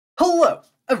Hello,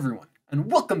 everyone,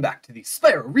 and welcome back to the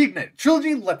Spyro Reignited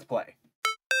Trilogy Let's Play.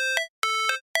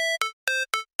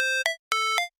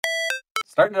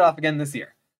 Starting it off again this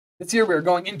year. This year we're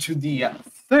going into the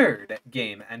third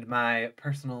game, and my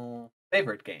personal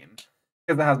favorite game,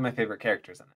 because it has my favorite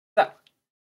characters in it. So,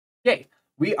 yay!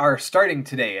 We are starting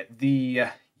today the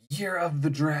Year of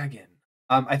the Dragon.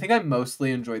 I think I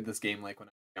mostly enjoyed this game like when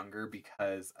I was younger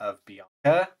because of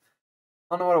Bianca.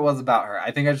 I don't know what it was about her.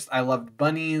 I think I loved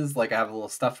bunnies. Like I have a little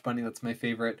stuffed bunny that's my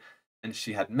favorite, and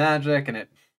she had magic, and it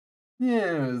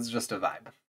was just a vibe.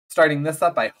 Starting this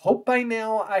up, I hope by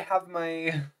now I have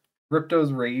my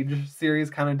Ripto's Rage series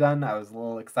kind of done. I was a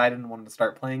little excited and wanted to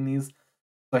start playing these. So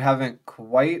I haven't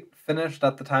quite finished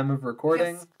at the time of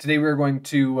recording. Yes. Today we're going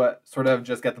to sort of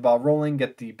just get the ball rolling,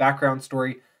 get the background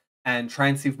story, and try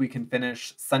and see if we can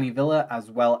finish Sunny Villa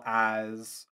as well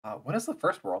as, what is the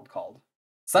first world called?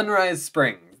 Sunrise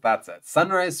Springs, that's it.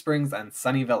 Sunrise Springs and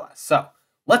Sunny Villa. So,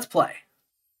 let's play.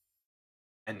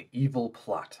 An evil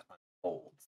plot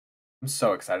unfolds. I'm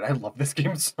so excited. I love this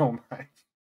game so much.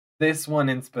 This one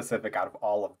in specific out of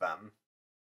all of them.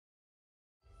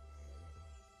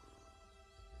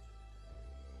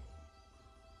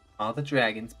 All the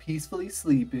dragons peacefully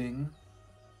sleeping.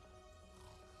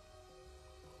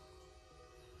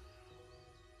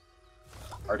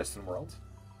 Artisan World.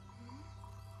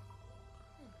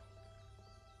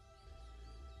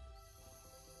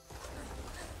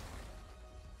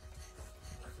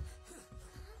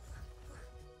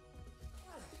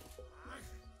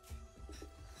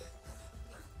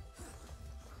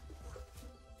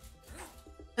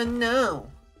 And no.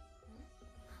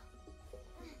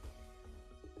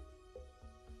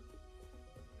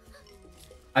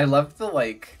 I love the,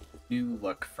 like, new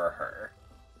look for her.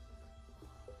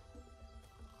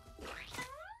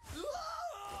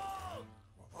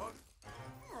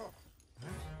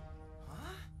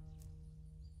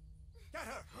 Get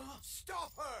her!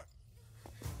 Stop her!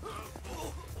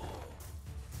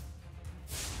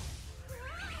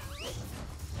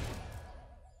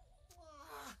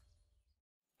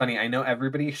 Funny, I know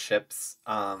everybody ships,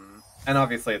 and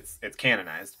obviously it's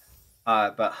canonized,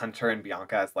 but Hunter and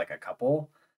Bianca as like a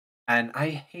couple. And I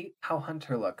hate how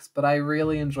Hunter looks, but I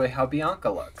really enjoy how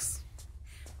Bianca looks.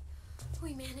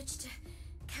 We managed to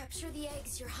capture the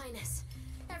eggs, Your Highness.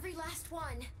 Every last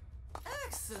one.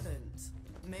 Excellent.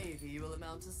 Maybe you will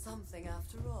amount to something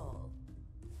after all.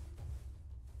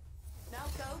 Now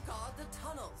go guard the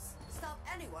tunnels. Stop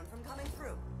anyone from coming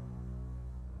through.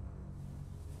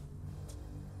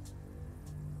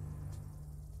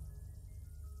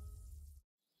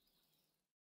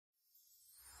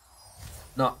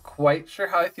 Not quite sure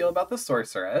how I feel about the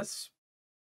sorceress.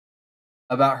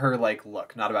 About her, like,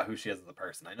 look, not about who she is as a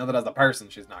person. I know that as a person,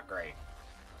 she's not great.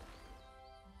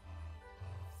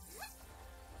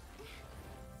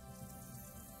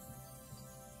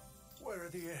 Where are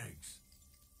the eggs?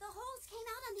 The holes came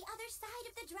out on the other side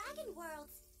of the dragon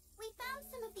worlds. We found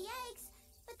some of the eggs,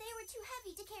 but they were too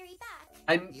heavy to carry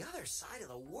back. The other side of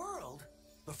the world?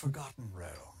 The Forgotten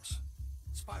Realms.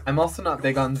 Spyro, I'm also not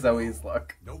big on Zoe's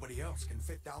look. Nobody else can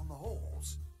fit down the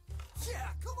holes. Yeah,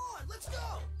 come on, let's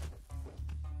go!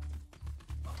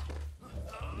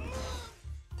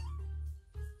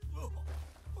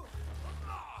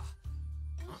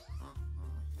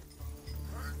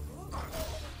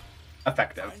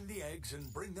 Effective. Find the eggs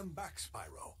and bring them back,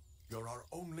 Spyro. You're our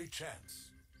only chance.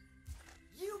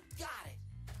 You got it!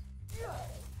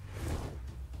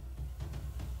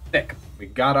 Thick. We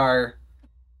got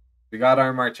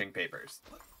our marching papers.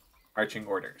 Marching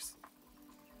orders.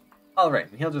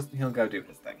 Alright, and he'll go do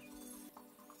his thing.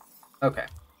 Okay.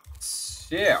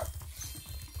 So,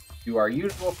 do our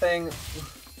usual thing.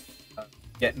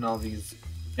 Getting all these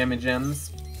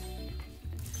gems.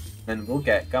 Then we'll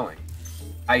get going.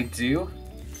 I need to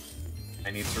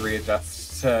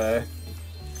readjust to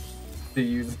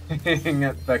using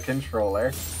the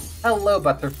controller. Hello,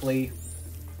 Butterfly.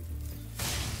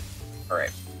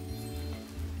 Alright.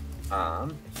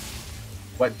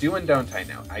 What do and don't I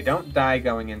know? I don't die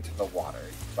going into the water.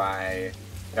 I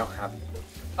don't have...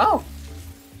 Oh!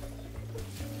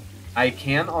 I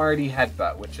can already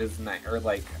headbutt, which is nice. Or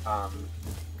like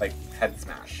head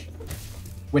smash.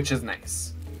 Which is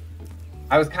nice.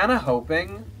 I was kind of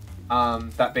hoping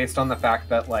that based on the fact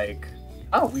that, like...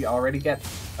 Oh, we already get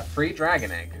a free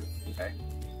dragon egg. Okay.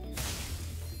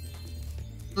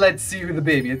 Let's see who the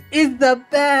baby is.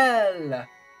 Isabelle!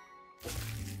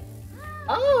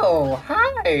 Oh,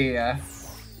 hi!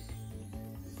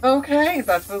 Okay,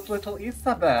 that's his little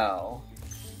Isabelle.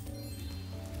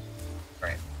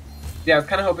 Right. Yeah, I was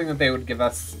kind of hoping that they would give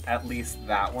us at least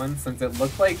that one, since it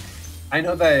looked like I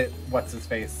know that what's his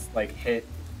face like hit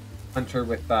Hunter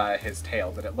with his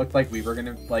tail, but it looked like we were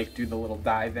gonna like do the little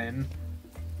dive in.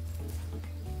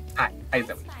 Hi,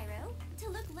 Zoe. Spyro, to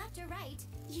look left or right,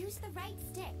 use the right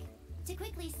stick. To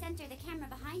quickly center the camera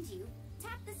behind you,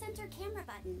 tap the center camera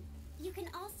button. You can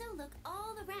also look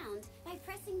all around by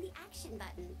pressing the action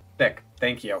button. Thick,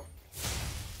 thank you.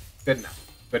 Good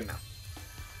enough. Good enough.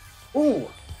 Ooh.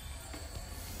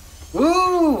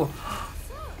 Ooh.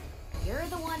 So, you're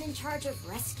the one in charge of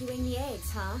rescuing the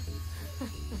eggs, huh?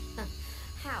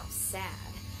 How sad.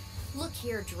 Look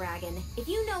here, Dragon. If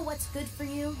you know what's good for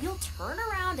you, you'll turn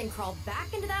around and crawl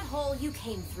back into that hole you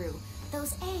came through.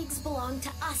 Those eggs belong to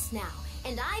us now,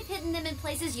 and I've hidden them in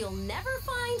places you'll never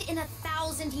find in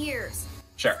 1,000 years.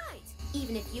 Sure. Besides,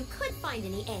 even if you could find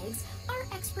any eggs, our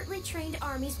expertly trained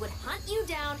armies would hunt you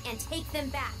down and take them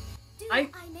back. Do I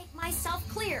make myself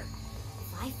clear?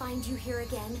 If I find you here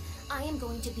again, I am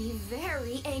going to be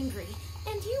very angry,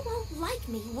 and you won't like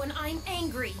me when I'm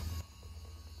angry.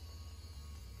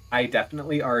 I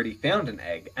definitely already found an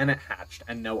egg, and it hatched,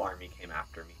 and no army came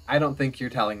after me. I don't think you're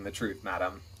telling the truth,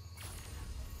 madam.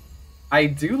 I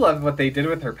do love what they did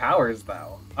with her powers,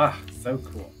 though. Ugh, so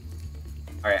cool.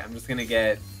 Alright, I'm just gonna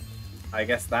get, I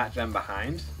guess, that gem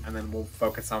behind, and then we'll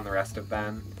focus on the rest of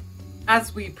them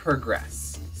as we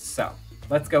progress. So,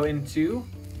 let's go into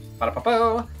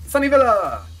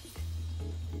Sunnyvilla!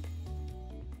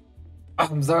 Oh,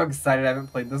 I'm so excited. I haven't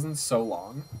played this in so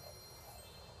long.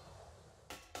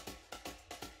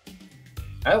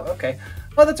 Oh, okay.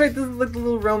 Oh, that's right. This is like the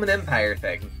little Roman Empire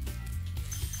thing.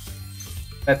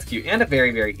 That's cute. And a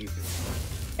very, very easy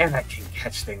one. And I can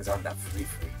catch things on the free.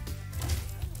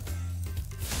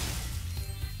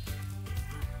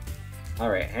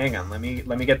 Alright, hang on. Let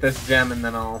me get this gem and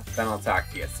then I'll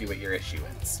talk to you, see what your issue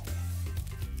is.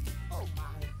 Oh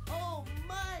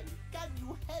my! Can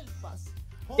you help us?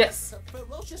 Yes. The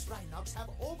ferocious Rhinox have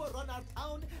overrun our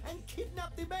town and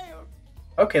kidnapped the mayor.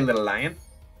 Okay, little lion.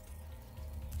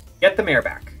 Get the mayor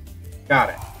back. Got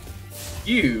it.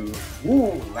 You...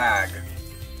 Ooh, lag.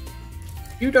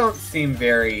 You don't seem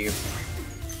very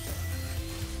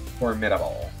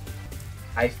formidable.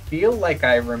 I feel like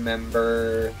I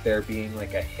remember there being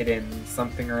like a hidden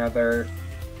something or other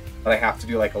that I have to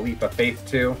do like a leap of faith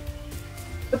to.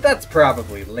 But that's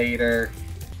probably later.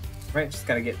 Right, just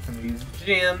gotta get some of these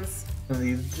gems, some of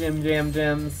these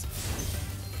gems,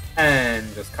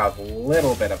 and just cause a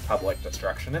little bit of public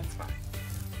destruction. It's fine.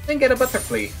 Then get a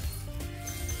butterfly.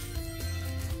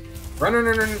 Run,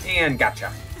 and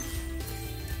gotcha.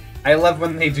 I love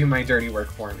when they do my dirty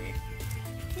work for me.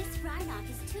 This Rhinox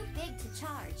is too big to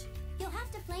charge. You'll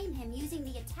have to flame him using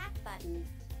the attack button.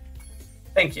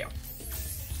 Thank you.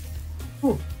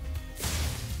 Whew.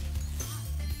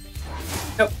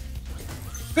 Nope.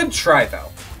 Good try,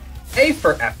 though. A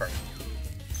for effort.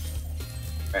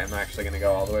 Okay, I'm actually going to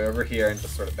go all the way over here and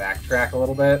just sort of backtrack a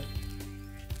little bit.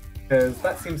 Because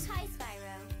that seems... Hi,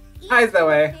 Spyro. Hi,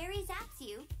 Zoe. Fairy zaps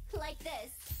you, like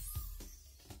this.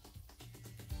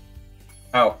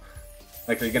 Oh.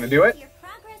 Like, are you going to do it? Your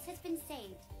progress has been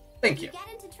saved. Thank you. If you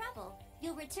get into trouble,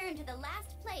 you'll return to the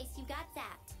last place you got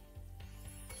zapped.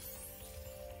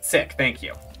 Sick, thank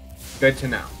you. Good to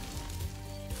know.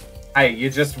 Hey, you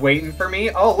just waiting for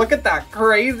me? Oh, look at that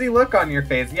crazy look on your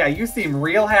face. Yeah, you seem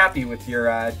real happy with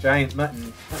your giant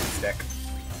mutton stick.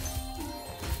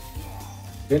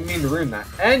 Didn't mean to ruin that.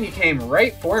 And you came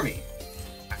right for me.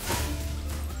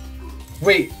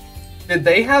 Wait, did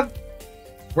they have...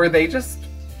 Were they just...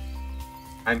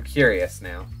 I'm curious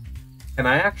now. Can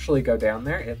I actually go down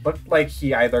there? It looked like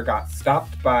he either got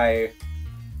stopped by...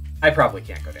 I probably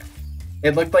can't go down.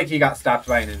 It looked like he got stopped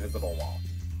by an invisible wall.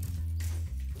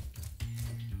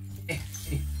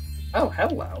 Oh,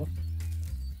 hello.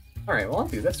 Alright, well, I'll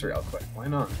do this real quick. Why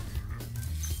not?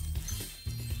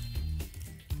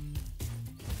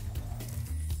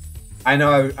 I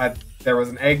know there was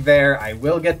an egg there. I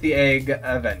will get the egg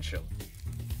eventually.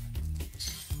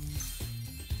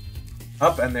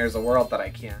 Up, and there's a world that I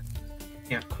can't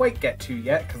quite get to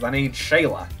yet because I need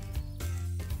Shayla.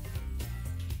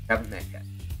 Haven't met yet.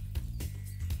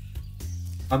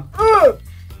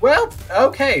 Well,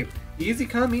 okay. Easy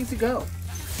come, easy go.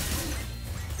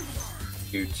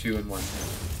 Do 2 in 1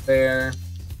 there.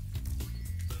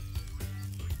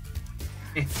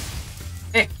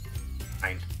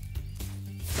 Fine.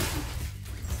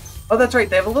 Oh, that's right.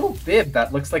 They have a little bib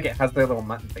that looks like it has their little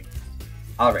mutton thing.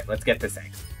 All right, let's get this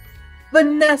egg.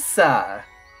 Vanessa!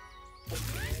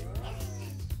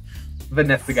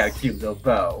 Vanessa got a cute little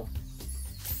bow.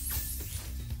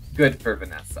 Good for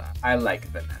Vanessa. I like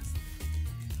Vanessa.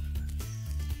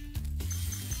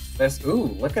 This, ooh,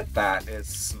 look at that, is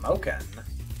smoking.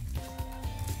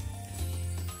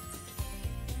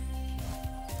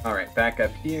 Alright, back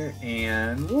up here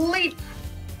and leap!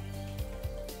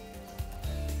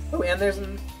 Oh, and there's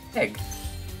an egg.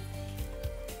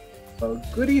 So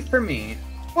goody for me.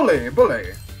 Bully,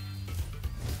 bully!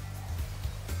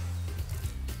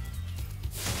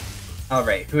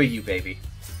 Alright, who are you, baby?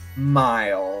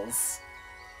 Miles.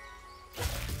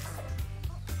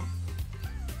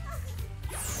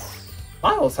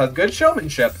 Miles has good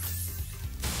showmanship.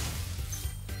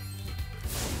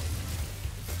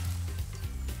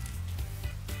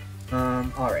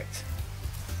 Alright.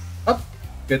 Oh,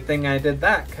 good thing I did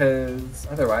that, because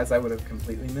otherwise I would have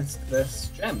completely missed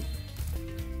this gem.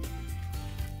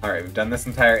 Alright, we've done this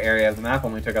entire area of the map,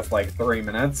 only took us like 3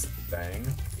 minutes. Dang.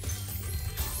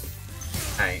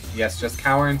 Alright, yes, just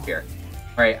cower in fear.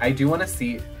 Alright, I do want to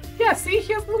see... Yeah, see,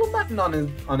 he has a little button on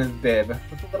his bib,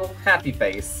 with a little happy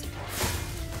face.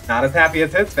 Not as happy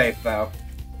as his face, though.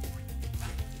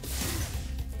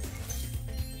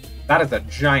 That is a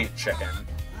giant chicken.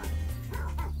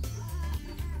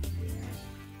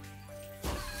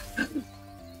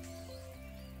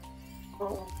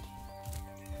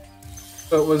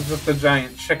 So it was just a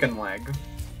giant chicken leg.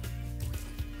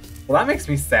 Well, that makes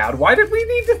me sad. Why did we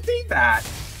need to see that?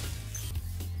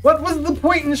 What was the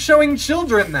point in showing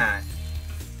children that?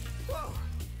 Whoa,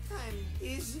 I'm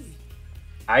easy.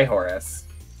 Hi, Horace.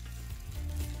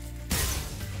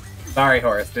 Sorry,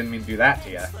 Horace. Didn't mean to do that to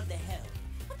you. What the hell?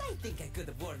 But I think I could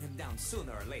have worn him down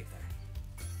sooner or later.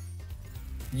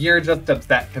 You're just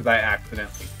upset because I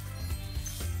accidentally...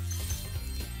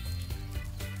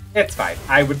 It's fine.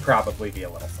 I would probably be a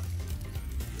little sad.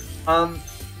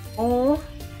 Oh...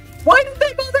 Why did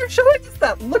they bother showing us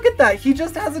that? Look at that! He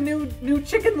just has a new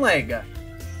chicken leg!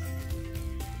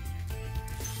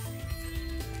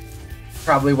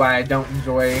 Probably why I don't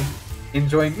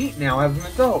enjoy meat now as an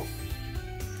adult.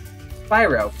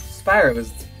 Spyro. Spyro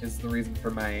is the reason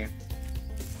for my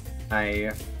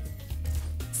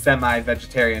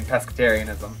semi-vegetarian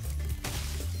pescatarianism.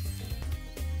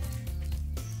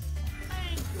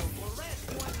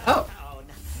 Oh.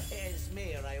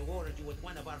 Esmer, I awarded you with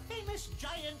one of our famous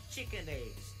giant chicken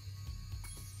eggs.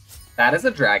 That is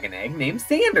a dragon egg named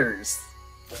Sanders.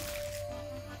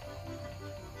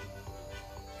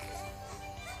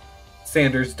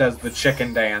 Sanders does the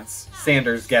chicken dance.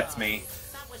 Sanders gets me.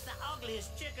 That was the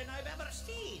ugliest chicken I've ever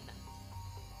seen.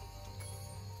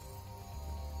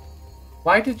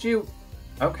 Why did you...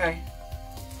 Okay.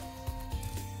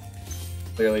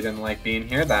 Clearly didn't like being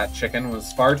here. That chicken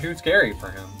was far too scary for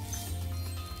him.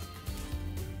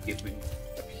 If we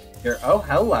up here. Oh,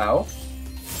 hello.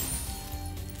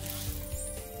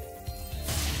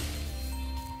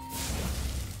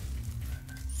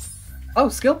 Oh,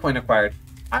 skill point acquired.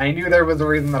 I knew there was a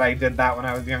reason that I did that when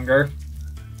I was younger.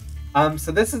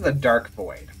 So this is a dark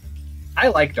void. I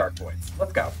like dark voids.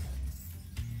 Let's go.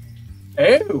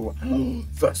 Ew!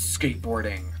 The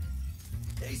skateboarding.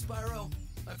 Hey, Spyro.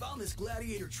 I found this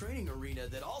gladiator training arena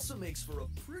that also makes for a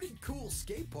pretty cool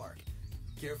skate park.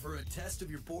 Care for a test of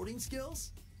your boarding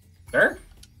skills? Sure.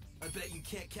 I bet you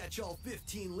can't catch all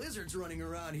 15 lizards running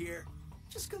around here.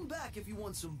 Just come back if you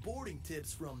want some boarding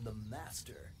tips from the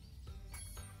master.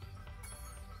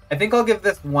 I think I'll give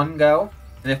this one go,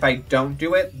 and if I don't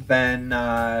do it, then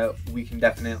we can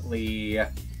definitely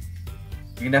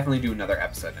do another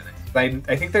episode in it.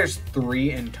 I think there's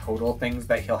 3 in total things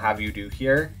that he'll have you do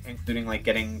here, including like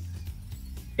getting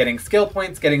skill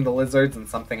points, getting the lizards, and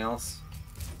something else.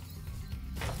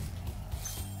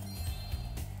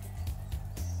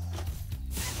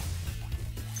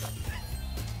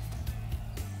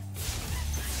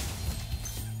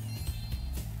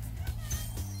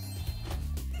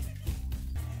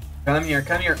 Come here,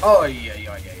 come here. Oh,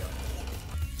 yeah.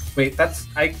 Wait,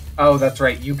 oh, that's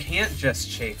right. You can't just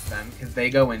chase them, because they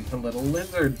go into little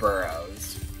lizard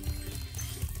burrows.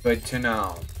 Good to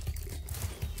know.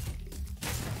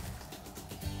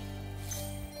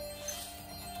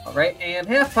 Alright, and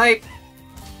half pipe.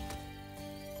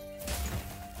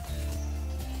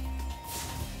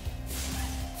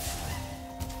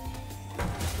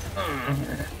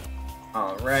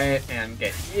 Alright, and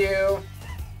get you.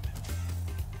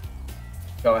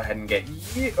 Go ahead and get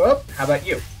you. Oh, how about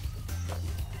you?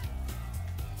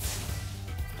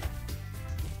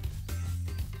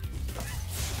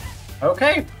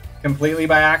 Okay, completely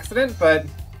by accident, but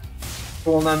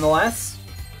cool nonetheless.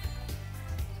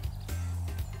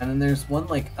 And then there's one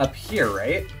like up here,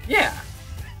 right? Yeah.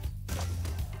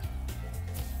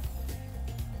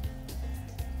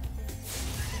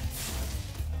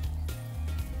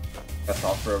 That's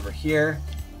all for over here.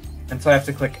 And so I have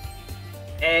to click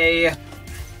A.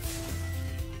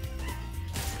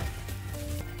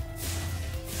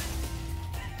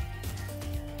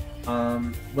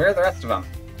 Where are the rest of them?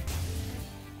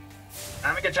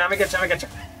 I'm gonna get you.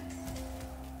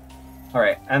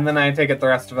 Alright, and then I take it the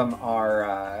rest of them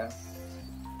are,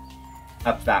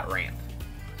 up that ramp.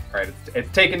 Alright,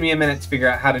 it's taken me a minute to figure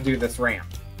out how to do this ramp.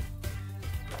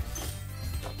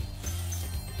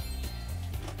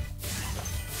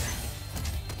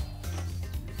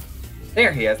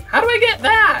 There he is. How do I get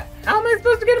that? How am I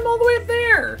supposed to get him all the way up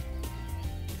there?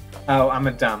 Oh, I'm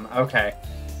a dumb. Okay.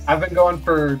 I've been going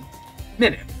for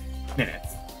minutes.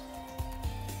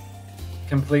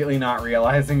 Completely not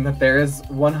realizing that there is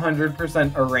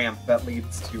 100% a ramp that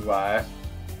leads to,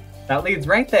 that leads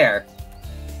right there.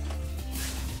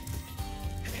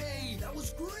 Hey, that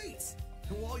was great!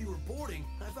 And while you were boarding,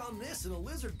 I found this in a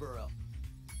lizard burrow.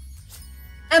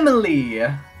 Emily!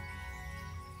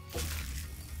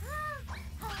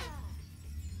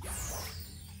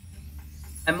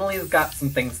 Emily's got some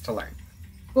things to learn.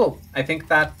 Cool. I think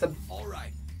that's a...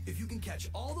 Alright, if you can catch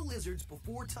all the lizards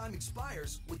before time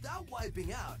expires without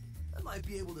wiping out, I might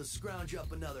be able to scrounge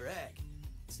up another egg.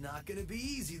 It's not gonna be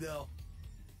easy, though.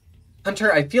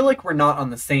 Hunter, I feel like we're not on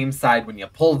the same side when you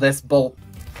pull this bolt.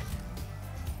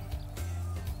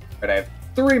 But I have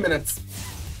 3 minutes.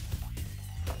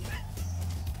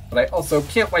 But I also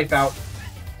can't wipe out.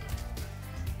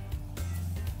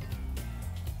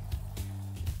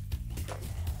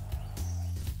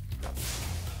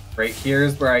 Right here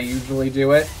is where I usually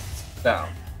do it. So.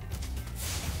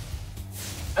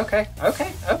 Okay.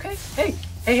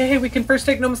 Hey, we can first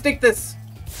take no mistake this.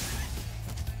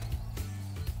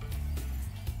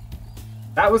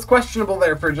 That was questionable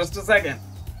there for just a second.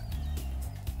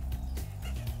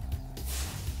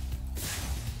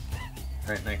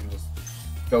 Alright, and I can just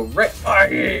go right.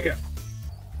 Aye.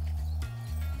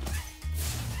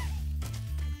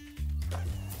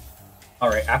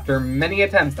 Alright, after many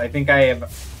attempts, I think I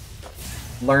have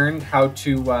learned how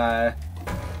to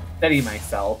steady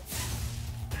myself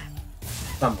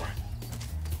somewhat.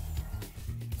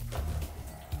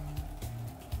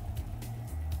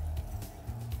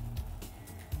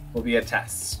 Will be a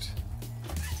test.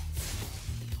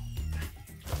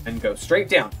 And go straight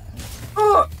down.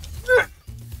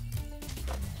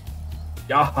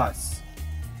 Yas.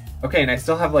 Okay, and I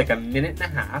still have like a minute and a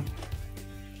half.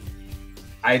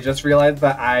 I just realized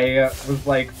that I was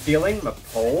like feeling the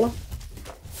pull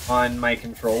on my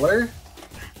controller,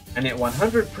 and it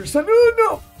 100%. Oh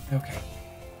no! Okay.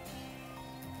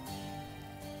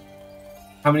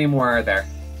 How many more are there?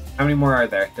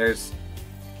 There's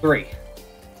 3.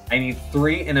 I need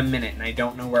 3 in a minute, and I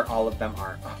don't know where all of them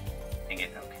are. Oh, dang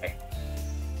it. Okay.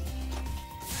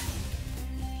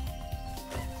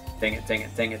 Dang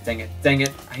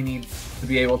it. I need to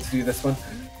be able to do this one.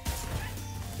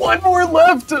 1 more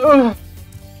left! Ugh.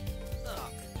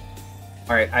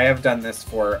 Alright, I have done this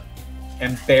for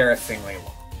embarrassingly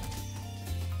long.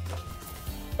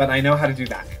 But I know how to do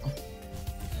that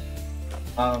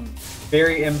now.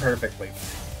 Very imperfectly.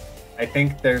 I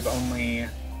think there's only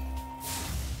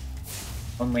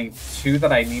 2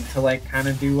 that I need to like kind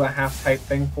of do a half pipe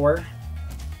thing for.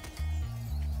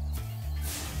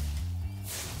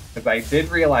 Because I did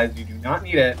realize you do not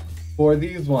need it for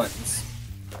these ones.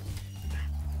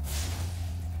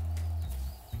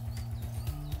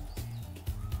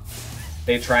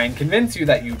 They try and convince you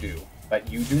that you do,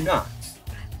 but you do not.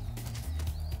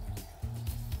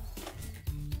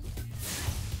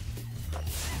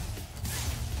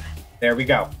 There we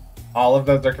go. All of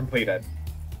those are completed.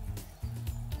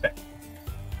 Okay.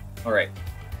 Alright.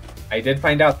 I did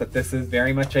find out that this is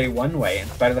very much a one-way, in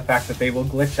spite of the fact that they will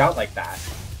glitch out like that.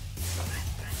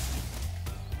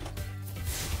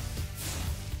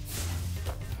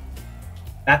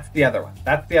 That's the other one.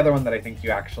 That's the other one that I think you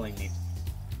actually need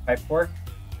to type for.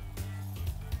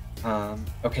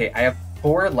 Okay, I have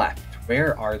 4 left.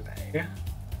 Where are they?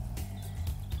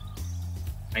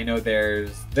 I know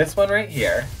there's this one right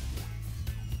here.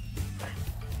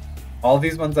 All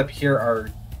these ones up here are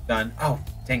done. Oh,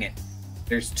 dang it.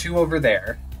 There's 2 over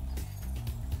there.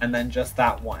 And then just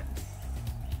that one.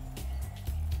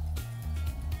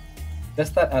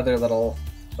 Just that other little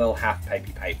half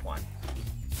pipey pipe one.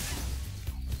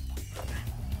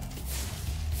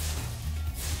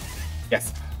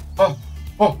 Yes. Oh,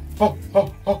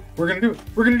 we're gonna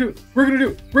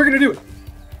do it.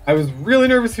 I was really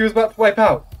nervous he was about to wipe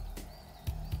out.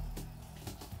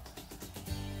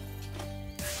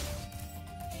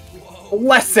 Whoa,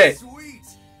 Bless it! Sweet!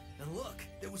 And look,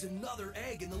 there was another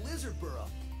egg in the lizard burrow.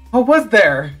 Oh, was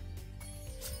there?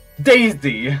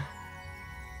 Daisy.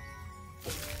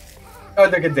 Oh,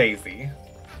 look at Daisy.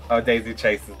 Oh, Daisy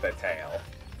chases the tail.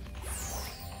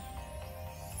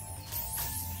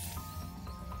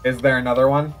 Is there another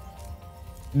one?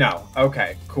 No.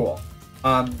 Okay, cool.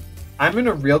 I'm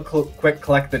gonna quick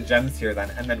collect the gems here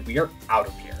then, and then we are out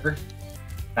of here.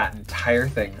 That entire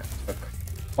thing took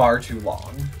far too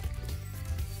long.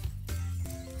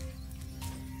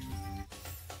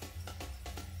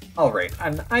 Alright,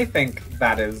 and I think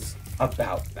that is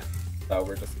about that. So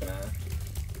we're just gonna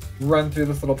run through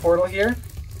this little portal here,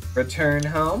 return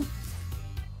home.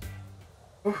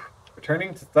 Whew,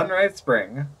 returning to Sunrise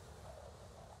Spring.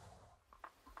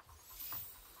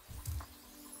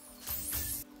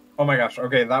 Oh my gosh,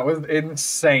 okay, that was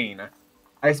insane.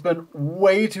 I spent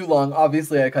way too long,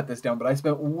 obviously I cut this down, but I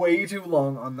spent way too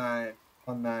long on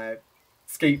that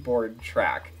skateboard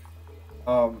track.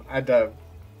 I had to,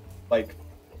 like,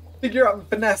 figure out and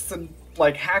finesse and,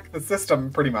 like, hack the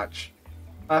system, pretty much.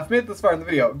 If you made it this far in the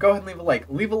video, go ahead and leave a like.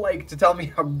 Leave a like to tell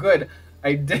me how good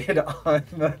I did on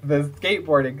the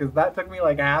skateboarding, because that took me,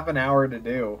 like, half an hour to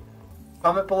do.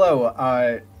 Comment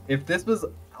below, if this was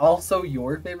also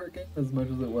your favorite game as much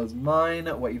as it was mine,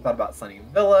 what you thought about Sunny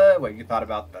Villa, what you thought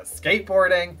about the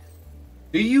skateboarding.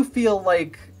 Do you feel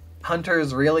like Hunter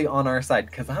is really on our side?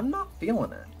 Because I'm not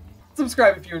feeling it.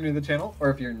 Subscribe if you're new to the channel,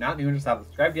 or if you're not new and just haven't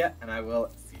subscribed yet, and I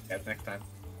will see you guys next time.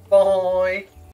 Bye!